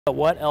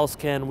What else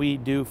can we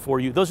do for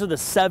you? Those are the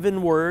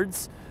 7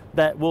 words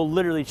that will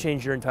literally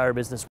change your entire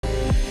business.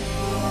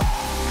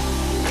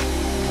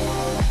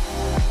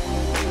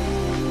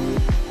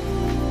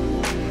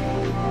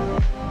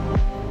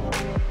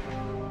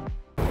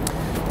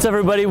 What's up,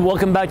 everybody?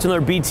 Welcome back to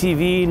another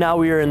BTV. Now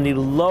we are in the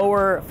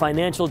lower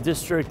financial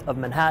district of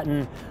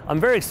Manhattan.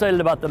 I'm very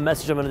excited about the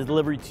message I'm going to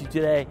deliver to you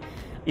today.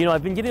 You know,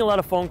 I've been getting a lot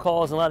of phone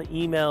calls and a lot of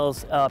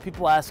emails,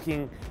 people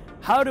asking,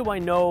 how do I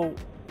know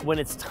when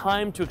it's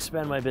time to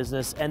expand my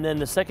business? And then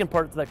the second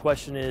part of that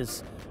question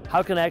is,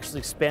 how can I actually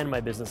expand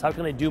my business? How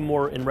can I do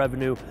more in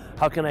revenue?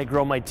 How can I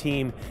grow my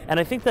team? And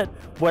I think that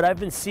what I've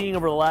been seeing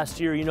over the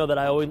last year, you know that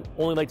I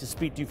only like to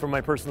speak to you from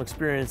my personal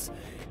experience,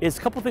 is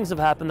a couple things have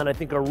happened that I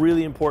think are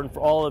really important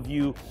for all of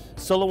you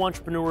solo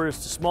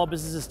entrepreneurs, to small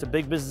businesses, to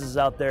big businesses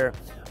out there.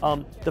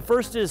 The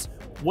first is,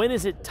 when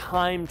is it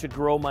time to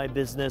grow my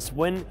business?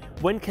 When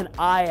can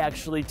I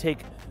actually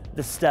take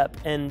the step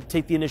and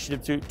take the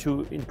initiative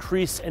to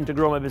increase and to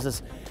grow my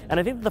business? And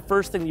I think the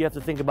first thing that you have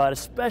to think about,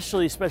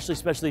 especially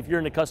if you're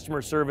in a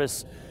customer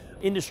service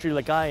industry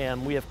like I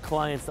am, we have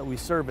clients that we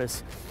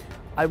service,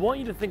 I want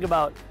you to think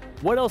about,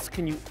 what else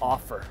can you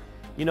offer?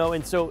 You know,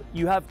 and so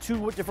you have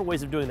 2 different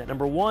ways of doing that.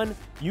 Number 1,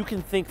 you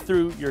can think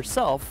through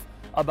yourself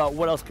about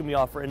what else can we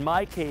offer. In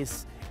my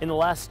case, in the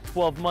last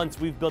 12 months,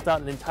 we've built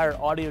out an entire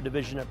audio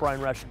division at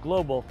RASHID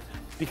Global,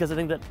 because I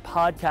think that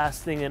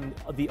podcasting and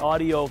the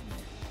audio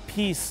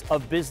piece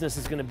of business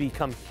is going to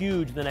become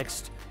huge in the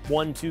next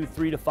 1, 2,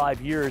 3 to 5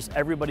 years.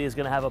 Everybody is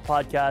going to have a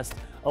podcast,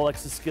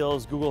 Alexa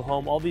skills, Google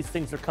Home, all these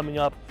things are coming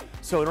up.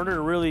 So in order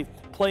to really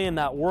play in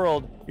that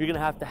world, you're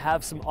going to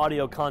have some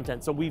audio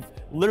content. So we've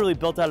literally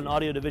built out an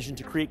audio division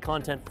to create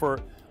content for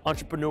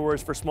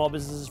entrepreneurs, for small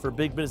businesses, for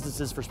big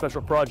businesses, for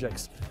special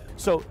projects.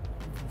 So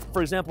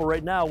for example,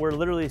 right now we're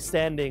literally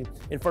standing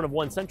in front of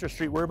 1 Central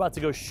Street. We're about to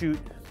go shoot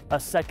a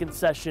second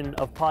session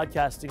of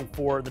podcasting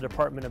for the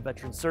Department of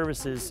Veteran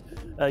Services.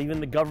 Even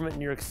the government in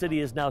New York City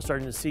is now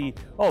starting to see,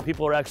 oh,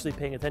 people are actually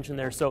paying attention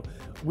there. So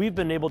we've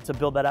been able to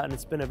build that out, and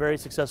it's been a very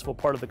successful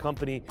part of the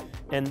company,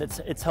 and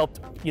it's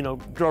helped, you know,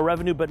 grow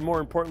revenue, but more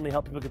importantly,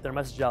 help people get their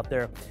message out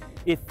there.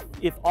 If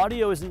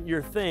audio isn't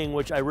your thing,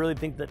 which I really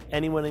think that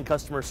anyone in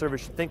customer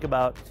service should think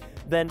about,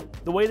 then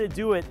the way to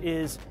do it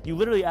is you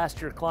literally ask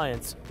your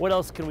clients, what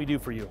else can we do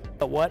for you?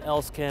 What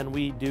else can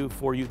we do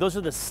for you? Those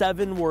are the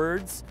 7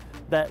 words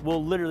that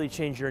will literally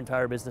change your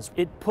entire business.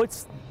 It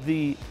puts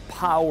the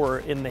power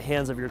in the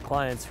hands of your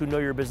clients who know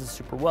your business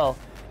super well,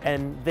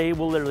 and they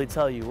will literally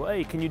tell you,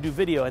 hey, can you do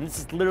video? And this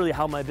is literally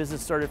how my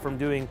business started, from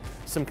doing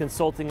some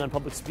consulting on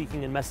public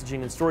speaking and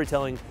messaging and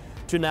storytelling,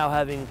 to now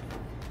having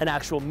an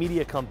actual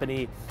media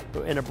company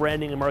and a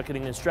branding and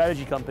marketing and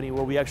strategy company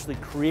where we actually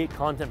create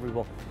content for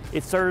people.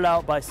 It started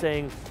out by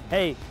saying,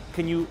 hey,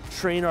 can you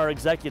train our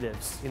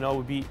executives? You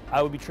know,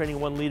 I would be training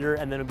 1 leader,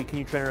 and then it would be, can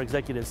you train our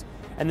executives?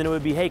 And then it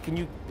would be, hey, can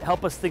you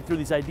help us think through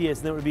these ideas?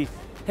 And then it would be,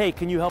 hey,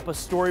 can you help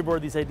us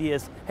storyboard these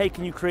ideas? Hey,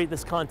 can you create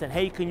this content?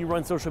 Hey, can you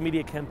run social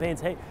media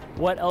campaigns? Hey,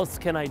 what else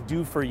can I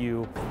do for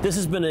you? This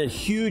has been a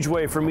huge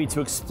way for me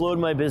to explode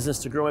my business,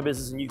 to grow my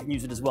business, and you can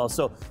use it as well.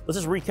 So let's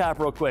just recap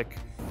real quick.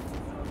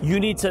 You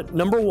need to,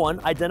 number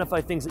 1,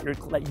 identify things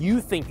that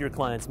you think your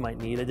clients might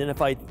need.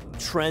 Identify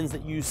trends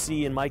that you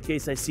see. In my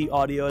case, I see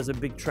audio as a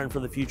big trend for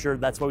the future.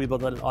 That's why we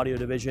built out an audio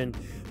division.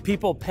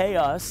 People pay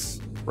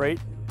us, right?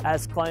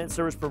 As client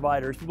service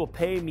providers, people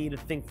pay me to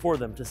think for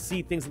them, to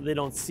see things that they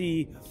don't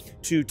see,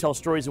 to tell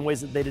stories in ways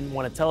that they didn't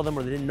want to tell them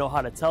or they didn't know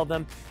how to tell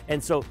them.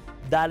 And so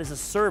that is a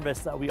service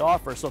that we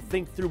offer. So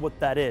think through what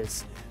that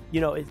is. You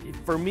know,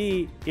 for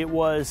me,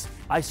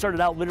 I started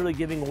out literally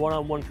giving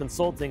one-on-one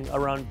consulting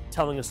around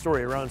telling a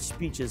story, around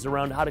speeches,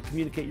 around how to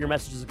communicate your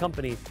message as a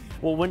company.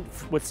 Well,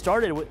 what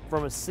started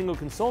from a single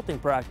consulting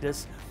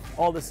practice,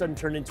 all of a sudden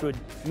turned into a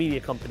media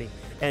company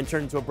and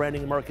turned into a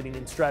branding and marketing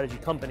and strategy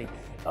company,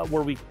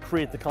 where we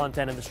create the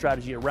content and the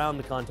strategy around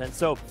the content.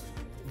 So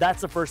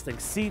that's the first thing.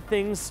 See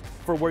things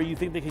for where you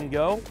think they can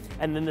go.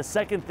 And then the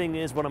second thing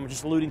is what I'm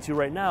just alluding to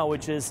right now,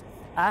 which is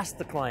ask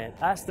the client,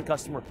 ask the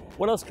customer,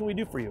 what else can we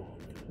do for you?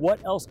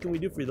 What else can we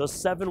do for you? Those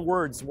 7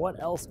 words, what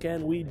else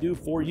can we do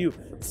for you?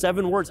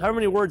 7 words, however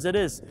many words it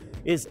is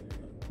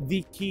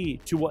the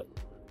key to what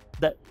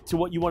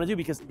you want to do,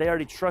 because they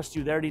already trust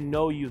you, they already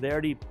know you, they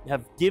already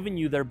have given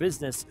you their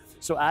business.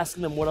 So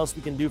asking them what else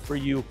we can do for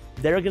you,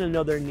 they're going to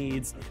know their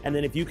needs, and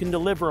then if you can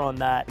deliver on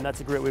that, and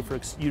that's a great way for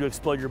you to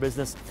explode your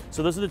business.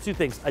 So those are the 2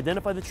 things.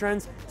 Identify the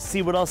trends,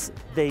 see what else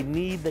they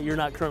need that you're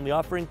not currently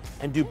offering,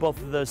 and do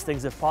both of those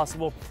things if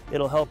possible.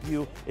 It'll help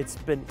you. It's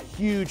been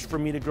huge for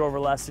me to grow over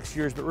the last 6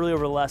 years, but really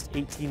over the last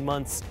 18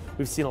 months,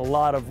 we've seen a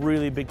lot of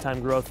really big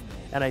time growth,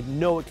 and I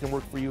know it can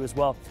work for you as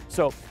well.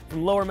 So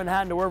from Lower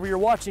Manhattan to wherever you're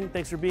watching,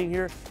 thanks for being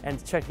here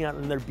and checking out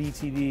another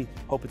BTV.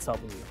 Hope it's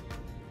helping you.